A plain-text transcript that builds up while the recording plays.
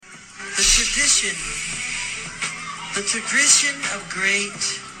The tradition of great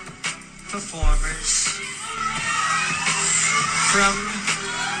performers from,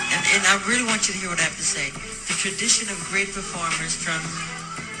 and I really want you to hear what I have to say. The tradition of great performers from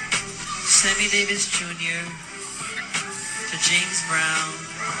Sammy Davis Jr. to James Brown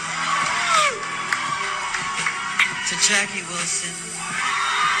to Jackie Wilson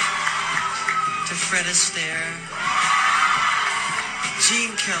to Fred Astaire,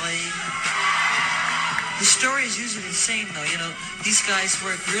 Gene Kelly. The story is usually the same though, you know, these guys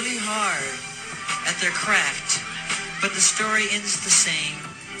work really hard at their craft, but the story ends the same.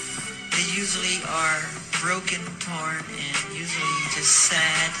 They usually are broken, torn, and usually just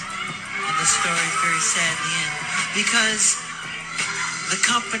sad, and the story is very sad in the end, because the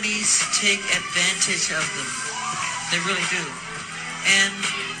companies take advantage of them. They really do. And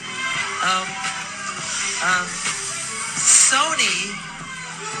Sony,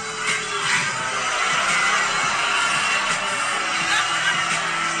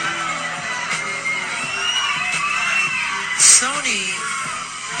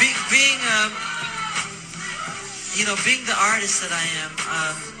 being the artist that I am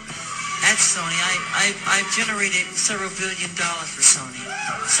at Sony, I've generated several $1 billion for Sony,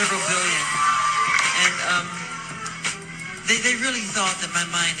 several billion, and they really thought that my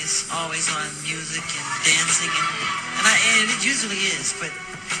mind is always on music and dancing, and it usually is, but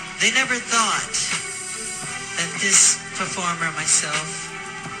they never thought that this performer myself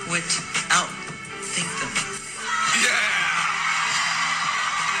would outthink them. Yeah.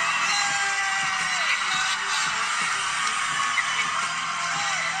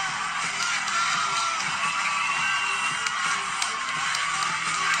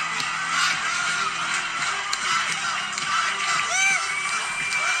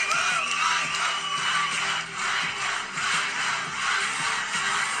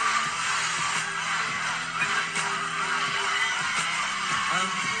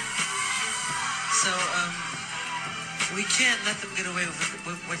 We can't let them get away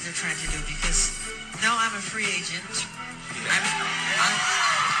with what they're trying to do, because now I'm a free agent.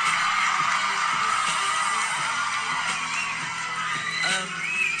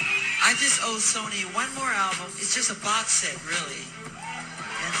 I just owe Sony one more album. It's just a box set, really.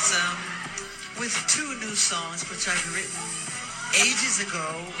 It's with 2 new songs, which I've written ages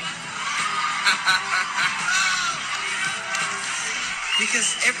ago.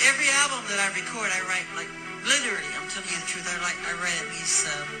 Because every album that I record, I write, like, literally, I'm telling you the truth, I write at least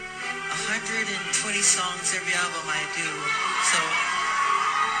 120 songs every album I do. So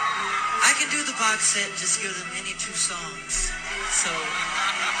I can do the box set and just give them any 2 songs. So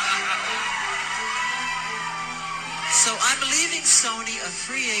I'm leaving Sony a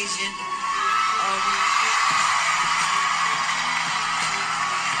free agent.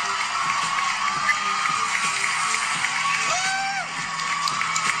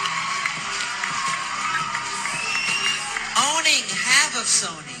 Owning half of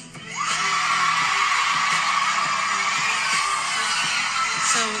Sony.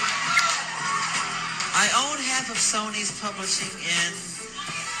 So I own half of Sony's publishing, and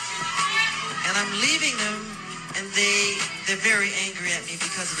I'm leaving them, and they're very angry at me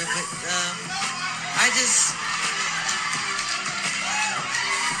because of it. But I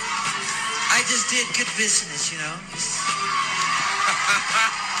just did good business, you know.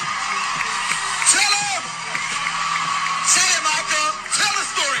 Tell him! Say it, Michael! Tell the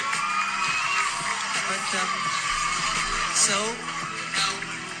story! But, so,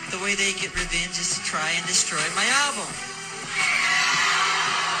 the way they get revenge is to try and destroy my album.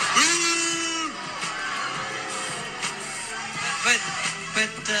 But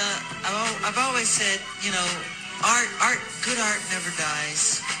I've always said, you know, good art never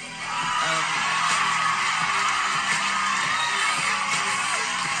dies.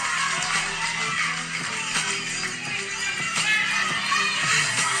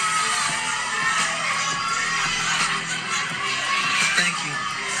 Thank you.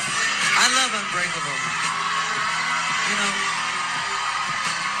 I love Unbreakable. You know,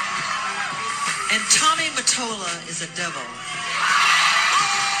 and Tommy Mottola is a devil.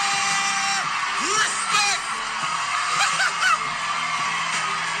 Respect!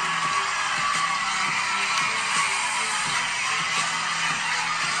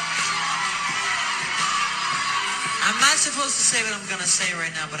 I'm not supposed to say what I'm going to say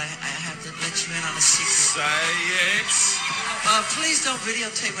right now, but I have to let you in on a secret. Say it. Please don't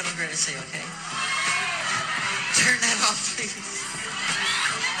videotape what I'm going to say, okay? Turn that off, please.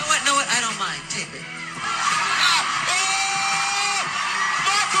 Know what? I don't mind. Tape it.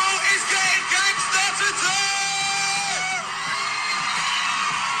 Michael is getting gangster today!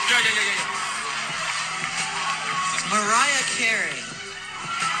 Yeah. Mariah Carey,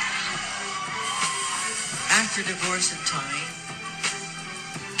 after divorce and Tommy,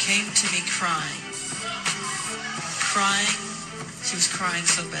 came to me crying. She was crying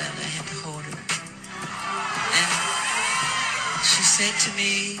so bad I had to hold her. And she said to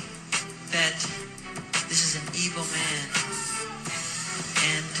me that this is an evil man.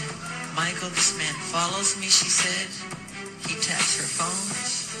 And Michael, this man follows me, she said. He taps her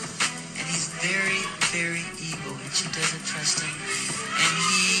phones. And he's very, very evil. And she doesn't trust him. And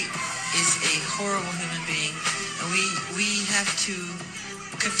he is a horrible human being. And we have to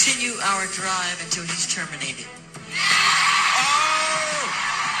continue our drive until he's terminated. Oh,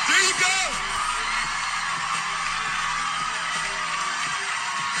 there you go.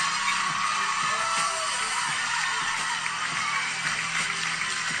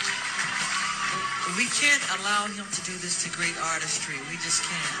 We can't allow him to do this to great artistry. We just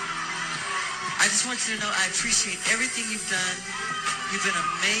can't. I just want you to know I appreciate everything you've done. You've been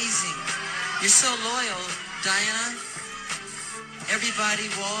amazing. You're so loyal, Diana. Everybody,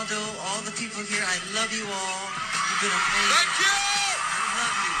 Waldo, all the people here, I love you all. You've been amazing. Thank you.